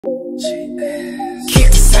Keep the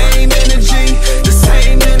same energy, the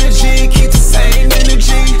same energy, keep the same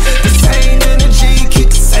energy, the same energy, keep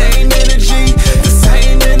the same energy, the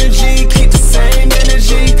same energy, keep the same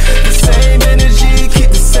energy, the same energy, keep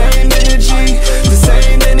the same energy, the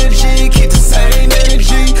same energy, keep the same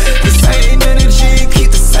energy, the same energy, keep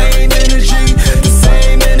the same energy, the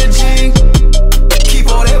same energy. Keep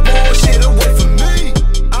all that bullshit away from me.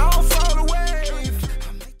 I don't fall away.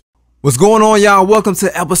 What's going on, y'all? Welcome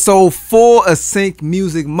to episode 4 of Sync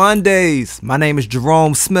Music Mondays. My name is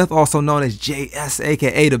Jerome Smith, also known as JS,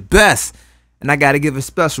 aka The Best. And I got to give a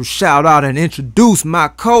special shout out and introduce my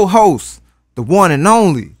co-host, the one and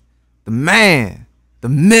only, the man, the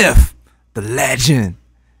myth, the legend,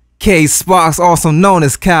 K Sparks, also known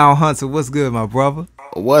as Kyle Hunter. What's good, my brother?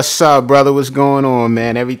 What's up, brother? What's going on,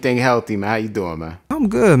 man? Everything healthy, man? How you doing, man? I'm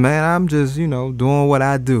good, man. I'm just, doing what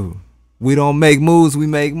I do. We don't make moves, we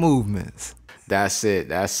make movements. That's it,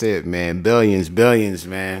 man. Billions,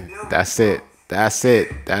 man. That's it,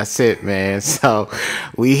 man. So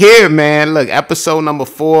we here, man. Look, episode number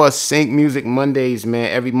 4, Sync Music Mondays,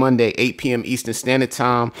 man. Every Monday, 8 p.m. Eastern Standard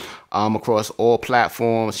Time, across all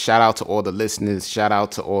platforms. Shout out to all the listeners. Shout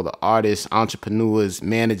out to all the artists, entrepreneurs,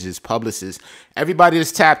 managers, publicists, everybody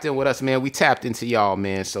that's tapped in with us, man. We tapped into y'all,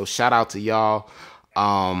 man. So shout out to y'all,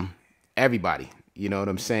 everybody. You know what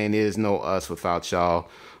I'm saying? There's no us without y'all.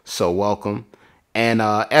 So welcome. And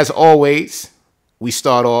as always, we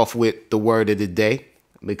start off with the word of the day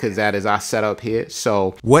because that is our setup here.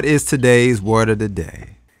 So what is today's word of the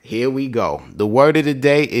day? Here we go. The word of the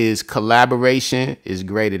day is collaboration is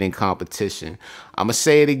greater than competition. I'm going to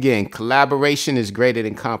say it again. Collaboration is greater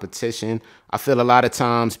than competition. I feel a lot of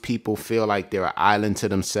times people feel like they're an island to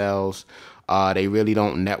themselves. They really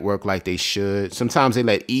don't network like they should. Sometimes they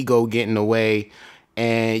let ego get in the way.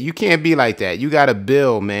 And you can't be like that. You got to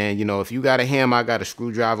build, man. You know, if you got a hammer, I got a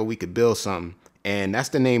screwdriver, we could build something. And that's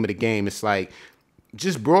the name of the game. It's like,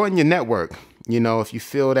 just broaden your network. You know, if you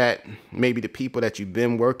feel that maybe the people that you've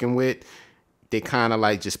been working with, they kind of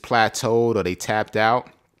like just plateaued or they tapped out,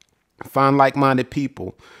 find like-minded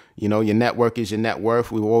people. You know, your network is your net worth.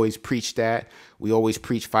 We always preach that. We always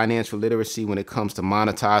preach financial literacy when it comes to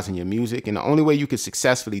monetizing your music. And the only way you can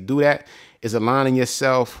successfully do that is aligning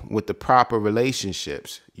yourself with the proper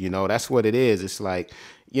relationships. You know, that's what it is. It's like,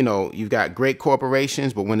 you know, you've got great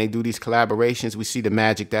corporations, but when they do these collaborations, we see the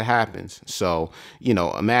magic that happens. So, you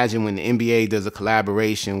know, imagine when the NBA does a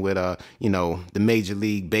collaboration with, the Major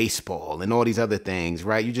League Baseball and all these other things,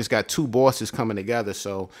 right? You just got two bosses coming together.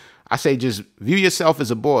 So I say just view yourself as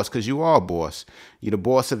a boss because you are a boss. You're the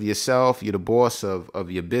boss of yourself. You're the boss of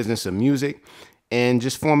your business of music. And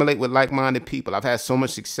just formulate with like-minded people. I've had so much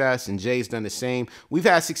success, and Jay's done the same. We've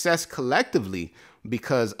had success collectively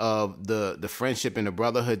because of the friendship and the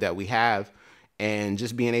brotherhood that we have and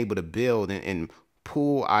just being able to build and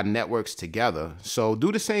pool our networks together. So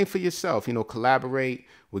do the same for yourself. You know, collaborate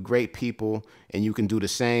with great people, and you can do the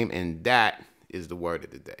same. And that is the word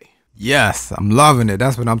of the day. Yes, I'm loving it.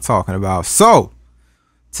 That's what I'm talking about. So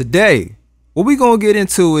today, what we're going to get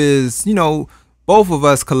into is, both of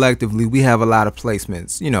us collectively, we have a lot of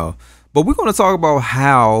placements, but we're going to talk about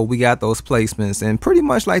how we got those placements and pretty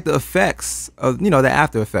much like the effects of, the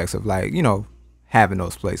after effects of like, having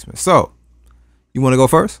those placements. So you want to go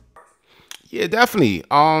first? Yeah, definitely.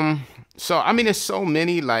 So, I mean, there's so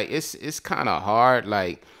many, like, it's kind of hard.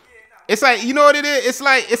 Like, it's like, you know what it is?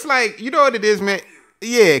 It's like, you know what it is, man?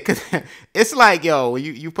 Yeah, because it's like, yo, when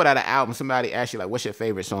you put out an album, somebody asks you, like, what's your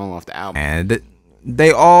favorite song off the album? And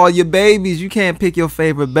they all your babies. You can't pick your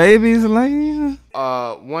favorite babies. Like,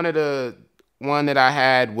 one that I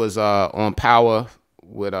had was on Power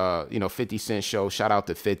with 50 Cent show. Shout out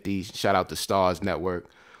to 50. Shout out to Stars Network.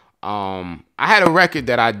 I had a record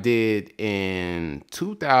that I did in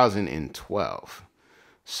 2012.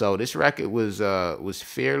 So this record was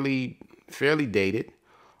fairly dated.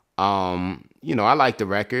 I like the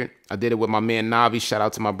record. I did it with my man Navi. Shout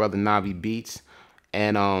out to my brother Navi Beats.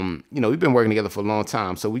 And, we've been working together for a long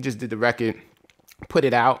time. So we just did the record, put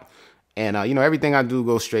it out. And, everything I do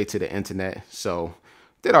goes straight to the internet. So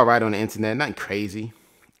did all right on the internet, nothing crazy.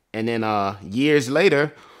 And then years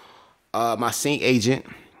later, my sync agent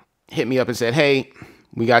hit me up and said, hey,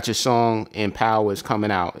 we got your song in Power. It's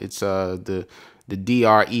coming out. It's the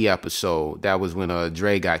DRE episode. That was when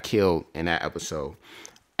Dre got killed in that episode.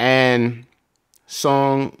 And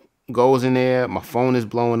song goes in there, my phone is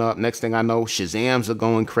blowing up. Next thing I know, Shazams are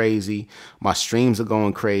going crazy. My streams are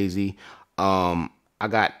going crazy. I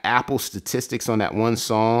got Apple statistics on that one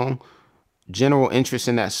song. General interest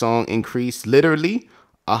in that song increased literally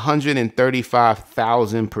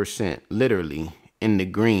 135,000%, literally in the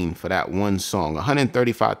green for that one song,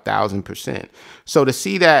 135,000%. So to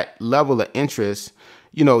see that level of interest,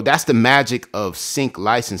 you know, that's the magic of sync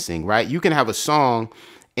licensing, right? You can have a song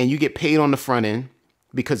and you get paid on the front end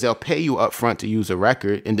because they'll pay you up front to use a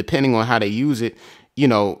record. And depending on how they use it, you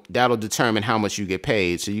know, that'll determine how much you get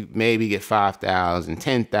paid. So you maybe get 5,000,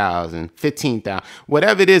 10,000, 15,000,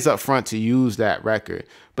 whatever it is up front to use that record.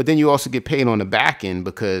 But then you also get paid on the back end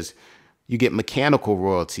because you get mechanical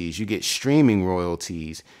royalties, you get streaming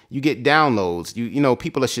royalties, you get downloads, you know,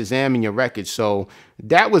 people are Shazamming your record. So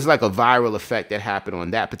that was like a viral effect that happened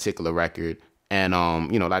on that particular record. And,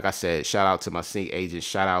 you know, like I said, shout out to my sync agent,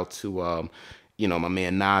 shout out to, you know, my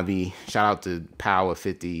man Navi, shout out to Power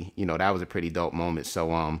 50. You know, that was a pretty dope moment.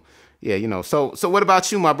 So, yeah, you know, so what about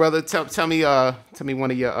you, my brother? Tell me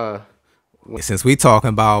one of your, Since we talking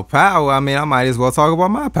about power, I mean, I might as well talk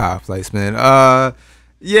about my power placement.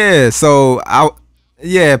 Yeah, so power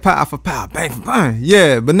for power, bang for bang.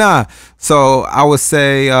 Yeah, but nah. So I would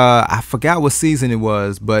say I forgot what season it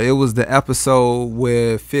was, but it was the episode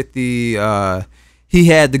where 50 he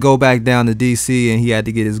had to go back down to DC and he had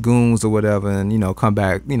to get his goons or whatever and, you know, come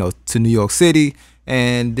back, you know, to New York City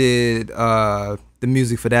and did the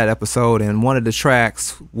music for that episode. And one of the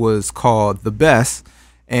tracks was called The Best.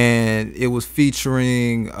 And it was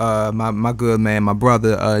featuring my good man, my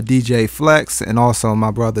brother DJ Flex, and also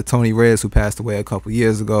my brother Tony Rez, who passed away a couple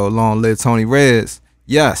years ago. Long live Tony Rez.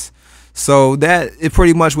 Yes. So that it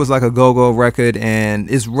pretty much was like a go-go record, and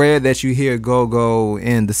it's rare that you hear go-go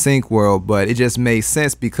in the sync world, but it just made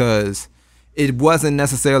sense because it wasn't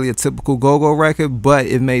necessarily a typical go-go record, but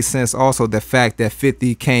it made sense also the fact that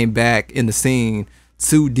 50 came back in the scene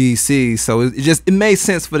to DC, so it made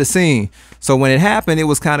sense for the scene. So when it happened, it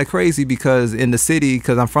was kind of crazy because in the city,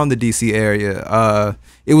 because I'm from the DC area,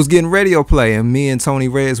 it was getting radio play, and me and Tony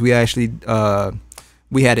Rez, we actually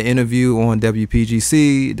we had an interview on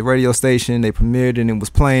WPGC, the radio station. They premiered it and it was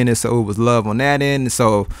playing it, so it was love on that end. And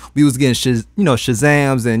so we was getting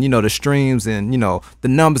Shazams and, you know, the streams and, you know, the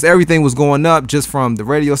numbers, everything was going up just from the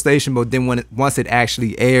radio station. But then once it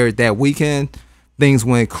actually aired that weekend, things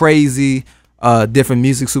went crazy. Different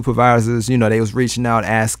music supervisors, you know, they was reaching out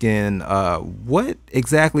asking, what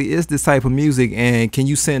exactly is this type of music, and can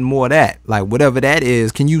you send more of that? Like, whatever that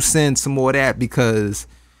is, can you send some more of that? Because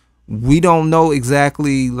we don't know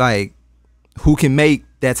exactly like who can make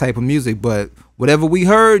that type of music, but whatever we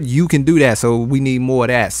heard, you can do that. So we need more of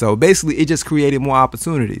that. So basically it just created more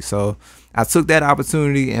opportunities. So I took that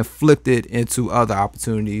opportunity and flipped it into other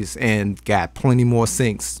opportunities and got plenty more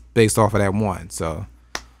syncs based off of that one. So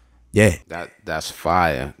yeah, that's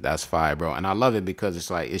fire. That's fire, bro. And I love it because it's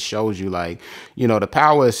like, it shows you like, you know, the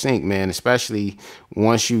power of sync, man, especially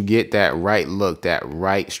once you get that right look, that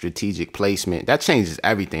right strategic placement, that changes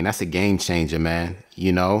everything. That's a game changer, man.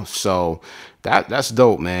 You know, so that's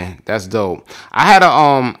dope, man. That's dope. I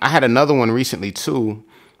had another one recently too,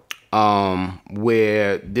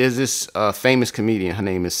 where there's this famous comedian. Her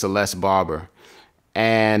name is Celeste Barber.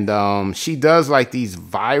 And she does like these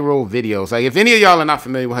viral videos. Like, if any of y'all are not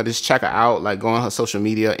familiar with her, just check her out. Like, go on her social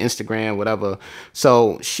media, Instagram, whatever.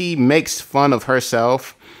 So she makes fun of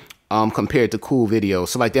herself compared to cool videos.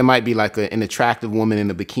 So like, there might be like an attractive woman in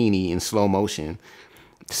a bikini in slow motion.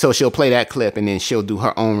 So she'll play that clip and then she'll do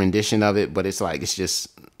her own rendition of it. But it's like, it's just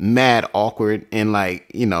mad awkward and like,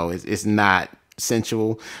 you know, it's not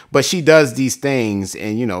sensual, but she does these things,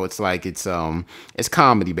 and you know, it's like it's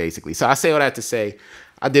comedy basically. So I say all that to say,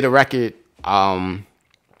 I did a record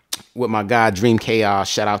with my guy Dream Chaos.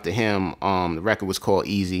 Shout out to him. The record was called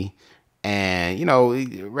Easy, and you know,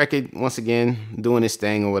 record once again doing this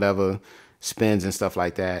thing or whatever, spins and stuff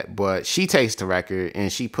like that. But she takes the record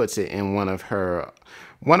and she puts it in one of her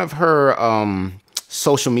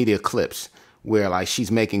social media clips where like she's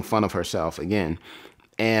making fun of herself again.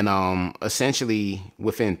 And essentially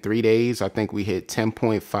within 3 days, I think we hit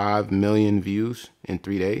 10.5 million views in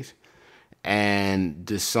 3 days. And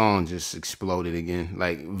the song just exploded again,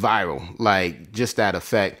 like viral, like just that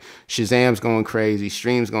effect. Shazam's going crazy,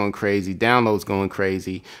 streams going crazy, downloads going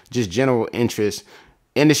crazy, just general interest.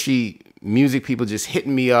 Industry music people just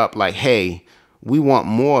hitting me up like, hey, we want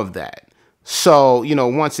more of that. So, you know,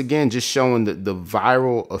 once again, just showing the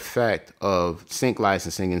viral effect of sync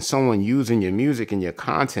licensing and someone using your music and your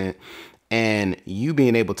content and you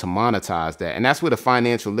being able to monetize that. And that's where the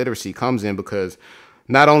financial literacy comes in, because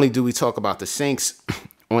not only do we talk about the syncs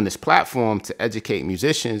on this platform to educate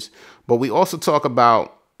musicians, but we also talk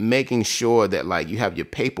about making sure that like you have your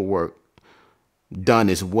paperwork done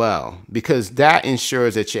as well, because that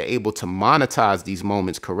ensures that you're able to monetize these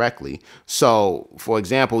moments correctly. So for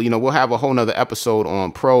example, you know, we'll have a whole nother episode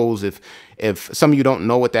on pros. If If some of you don't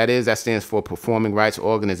know what that is, that stands for Performing Rights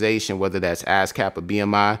Organization, whether that's ASCAP or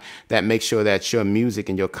BMI, that makes sure that your music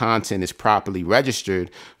and your content is properly registered.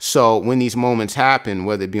 So when these moments happen,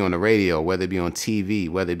 whether it be on the radio, whether it be on TV,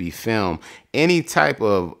 whether it be film, any type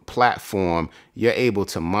of platform, you're able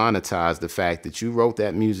to monetize the fact that you wrote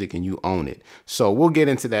that music and you own it. So we'll get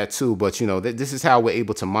into that too. But, you know, this is how we're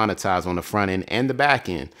able to monetize on the front end and the back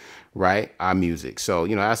end, right? Our music. So,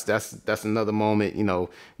 you know, that's another moment. You know,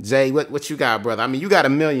 Jay, what you got, brother? I mean, you got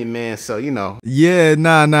 1 million, man. So, you know. Yeah,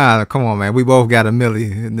 nah. Come on, man. We both got 1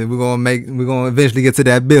 million. And then we're gonna eventually get to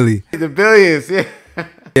that Billy. The billions, yeah.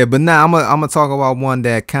 Yeah, but now I'm gonna talk about one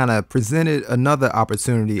that kind of presented another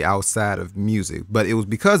opportunity outside of music, but it was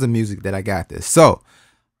because of music that I got this. So,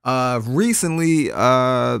 recently,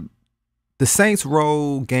 the Saints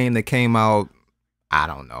Row game that came out, I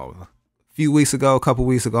don't know, a few weeks ago, a couple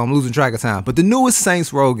weeks ago. I'm losing track of time. But the newest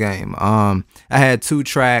Saints Row game, I had 2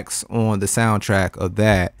 tracks on the soundtrack of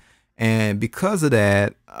that, and because of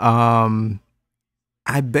that,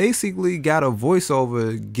 I basically got a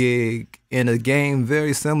voiceover gig in a game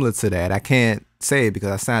very similar to that. I can't say it because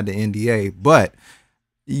I signed the NDA, but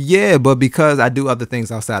yeah, but because I do other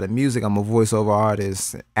things outside of music, I'm a voiceover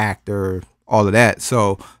artist, actor, all of that.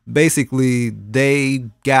 So basically they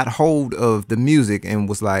got hold of the music and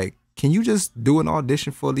was like, can you just do an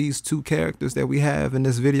audition for these 2 characters that we have in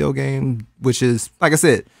this video game, which is, like I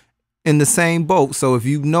said, in the same boat. So if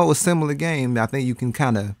you know a similar game, I think you can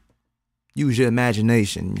kind of use your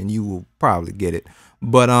imagination and you will probably get it.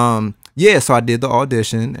 But yeah, so I did the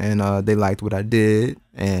audition and they liked what I did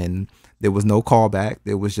and there was no callback.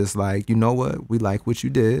 It was just like, you know what, we like what you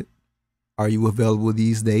did. Are you available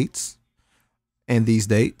these dates and these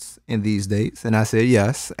dates and these dates? And I said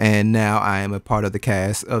yes, and now I am a part of the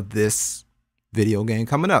cast of this video game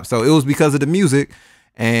coming up. So it was because of the music,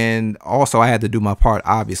 and also I had to do my part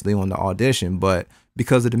obviously on the audition, but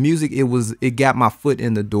because of the music, it got my foot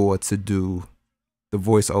in the door to do the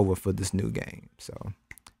voiceover for this new game. So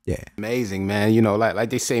yeah, amazing, man. You know, like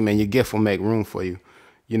they say, man, your gift will make room for you.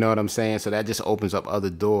 You know what I'm saying? So that just opens up other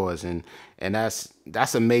doors, and that's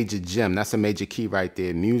a major gem. That's a major key right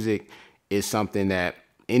there. Music is something that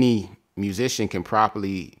any musician can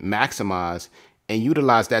properly maximize and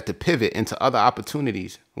utilize that to pivot into other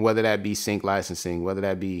opportunities, whether that be sync licensing, whether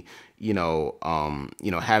that be,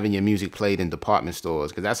 having your music played in department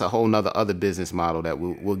stores, because that's a whole nother other business model that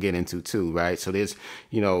we'll get into too, right? So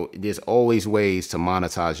there's always ways to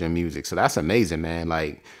monetize your music. So that's amazing, man.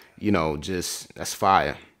 Like, that's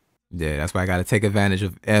fire. Yeah, that's why I got to take advantage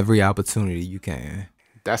of every opportunity you can.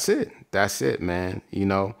 That's it, man.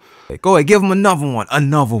 Hey, go ahead, give them another one.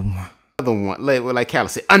 Another one. Like Callie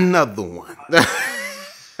said, another one.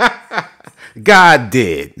 God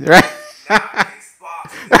did, right?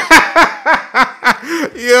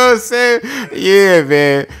 You know what I'm saying? Yeah,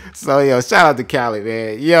 man. So, shout out to Callie,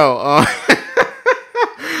 man.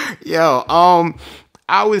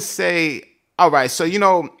 I would say, all right.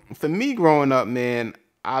 So, for me growing up, man,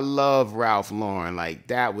 I love Ralph Lauren. Like,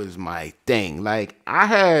 that was my thing. Like, I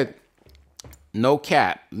had no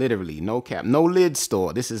cap, literally no cap, no lid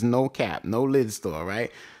store. This is no cap, no lid store,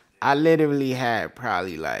 right? I literally had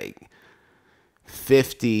probably like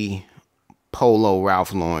 50 polo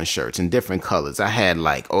Ralph Lauren shirts in different colors. I had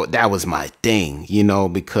like, that was my thing,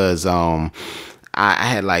 because I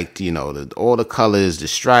had like, all the colors, the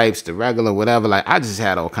stripes, the regular, whatever. Like, I just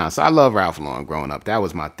had all kinds. So I love Ralph Lauren growing up. That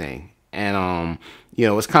was my thing. And,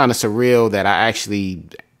 it's kind of surreal that I actually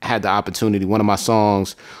had the opportunity. One of my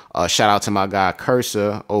songs, shout out to my guy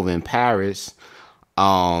Cursor over in Paris.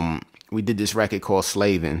 We did this record called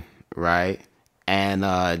Slavin', right? And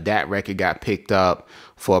that record got picked up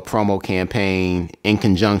for a promo campaign in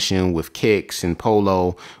conjunction with Kicks and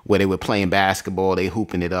Polo, where they were playing basketball, they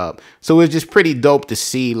hooping it up. So it was just pretty dope to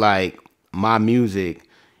see like my music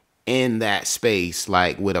in that space,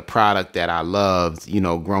 like with a product that I loved,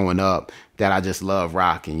 growing up, that I just love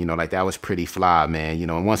rocking, like that was pretty fly, man.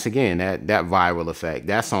 And once again, that viral effect,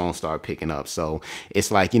 that song started picking up. So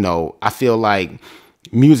it's like, I feel like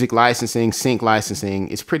music licensing, sync licensing,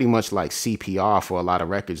 is pretty much like CPR for a lot of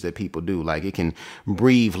records that people do. Like, it can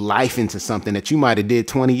breathe life into something that you might have did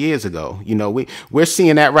 20 years ago. We're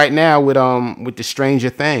seeing that right now with the Stranger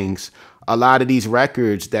Things. A lot of these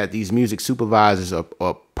records that these music supervisors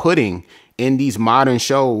are putting in these modern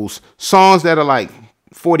shows, songs that are like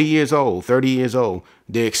 40 years old, 30 years old,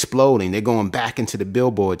 they're exploding. They're going back into the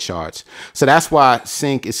Billboard charts. So that's why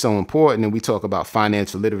sync is so important. And we talk about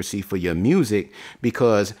financial literacy for your music,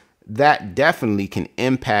 because that definitely can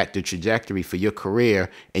impact the trajectory for your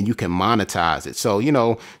career, and you can monetize it. So,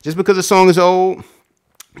 just because a song is old,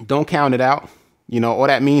 don't count it out. You know, all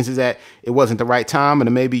that means is that it wasn't the right time,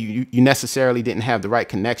 and maybe you necessarily didn't have the right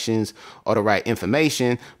connections or the right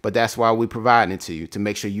information, but that's why we're providing it to you, to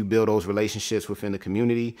make sure you build those relationships within the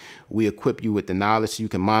community. We equip you with the knowledge so you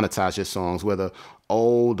can monetize your songs, whether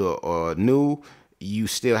old or new, you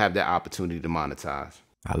still have that opportunity to monetize.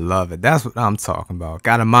 I love it. That's what I'm talking about.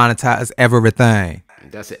 Gotta monetize everything.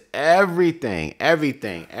 That's it. Everything,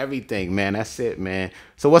 man. That's it, man.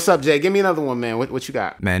 So what's up, Jay? Give me another one, man. What you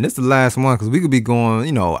got? Man, this is the last one because we could be going,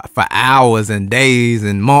 you know, for hours and days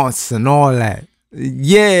and months and all that.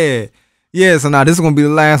 Yeah. So now this is going to be the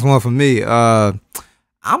last one for me. I'm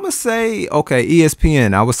going to say, okay,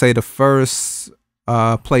 ESPN. I would say the first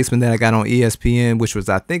placement that I got on ESPN, which was,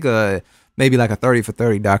 I think, maybe like a 30 for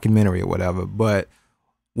 30 documentary or whatever. But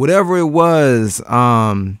whatever it was,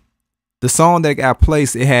 the song that got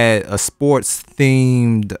placed, it had a sports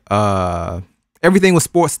themed, everything was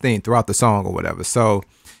sports themed throughout the song or whatever. So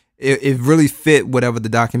it really fit whatever the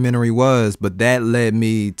documentary was, but that led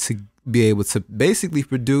me to be able to basically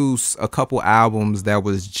produce a couple albums that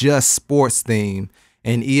was just sports themed,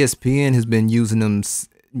 and ESPN has been using them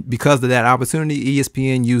because of that opportunity.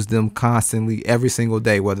 ESPN used them constantly every single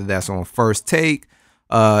day, whether that's on First Take,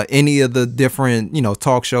 any of the different, you know,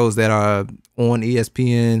 talk shows that are on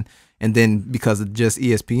ESPN. And then because of just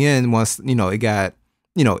ESPN, once, you know, it got,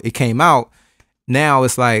 you know, it came out, now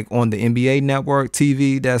it's like on the NBA network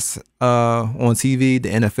TV that's on TV, the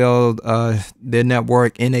NFL, their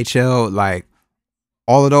network, NHL, like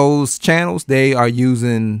all of those channels, they are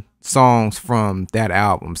using songs from that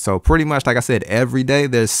album. So pretty much, like I said, every day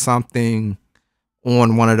there's something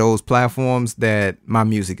on one of those platforms that my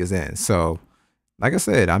music is in. So like I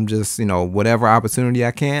said, I'm just, you know, whatever opportunity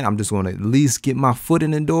I can, I'm just going to at least get my foot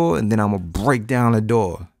in the door, and then I'm going to break down the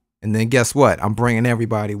door. And then guess what? I'm bringing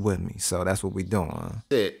everybody with me. So that's what we're doing.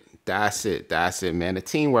 That's it, man. The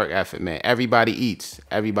teamwork effort, man. Everybody eats.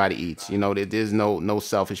 You know, there's no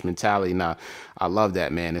selfish mentality. Now, I love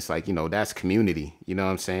that, man. It's like, you know, that's community. You know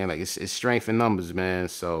what I'm saying? Like, it's strength in numbers, man.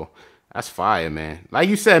 So that's fire, man. Like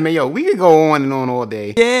you said, man, yo, we could go on and on all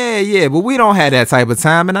day. Yeah, but we don't have that type of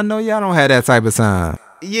time, and I know y'all don't have that type of time.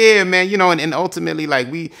 Yeah, man, you know, and ultimately,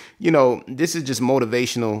 like, we, you know, this is just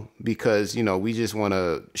motivational because, you know, we just want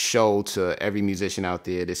to show to every musician out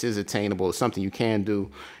there this is attainable. It's something you can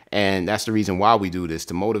do, and that's the reason why we do this,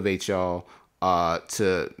 to motivate y'all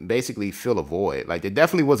to basically fill a void. Like, there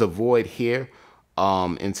definitely was a void here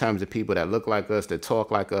in terms of people that look like us, that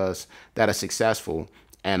talk like us, that are successful,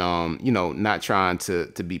 and you know, not trying to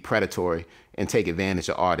be predatory and take advantage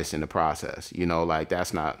of artists in the process. You know, like,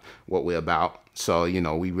 that's not what we're about. So, you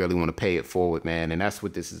know, we really want to pay it forward, man, and that's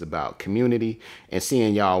what this is about: community and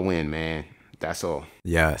seeing y'all win, man. That's all.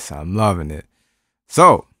 Yes, I'm loving it.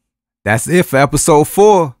 So that's it for episode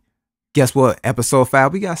 4. Guess what? Episode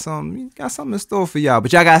 5, we got something in store for y'all,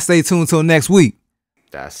 but y'all gotta stay tuned till next week.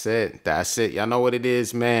 That's it. Y'all know what it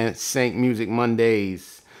is, man. Sync Music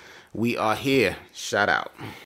Mondays. We are here. Shout out.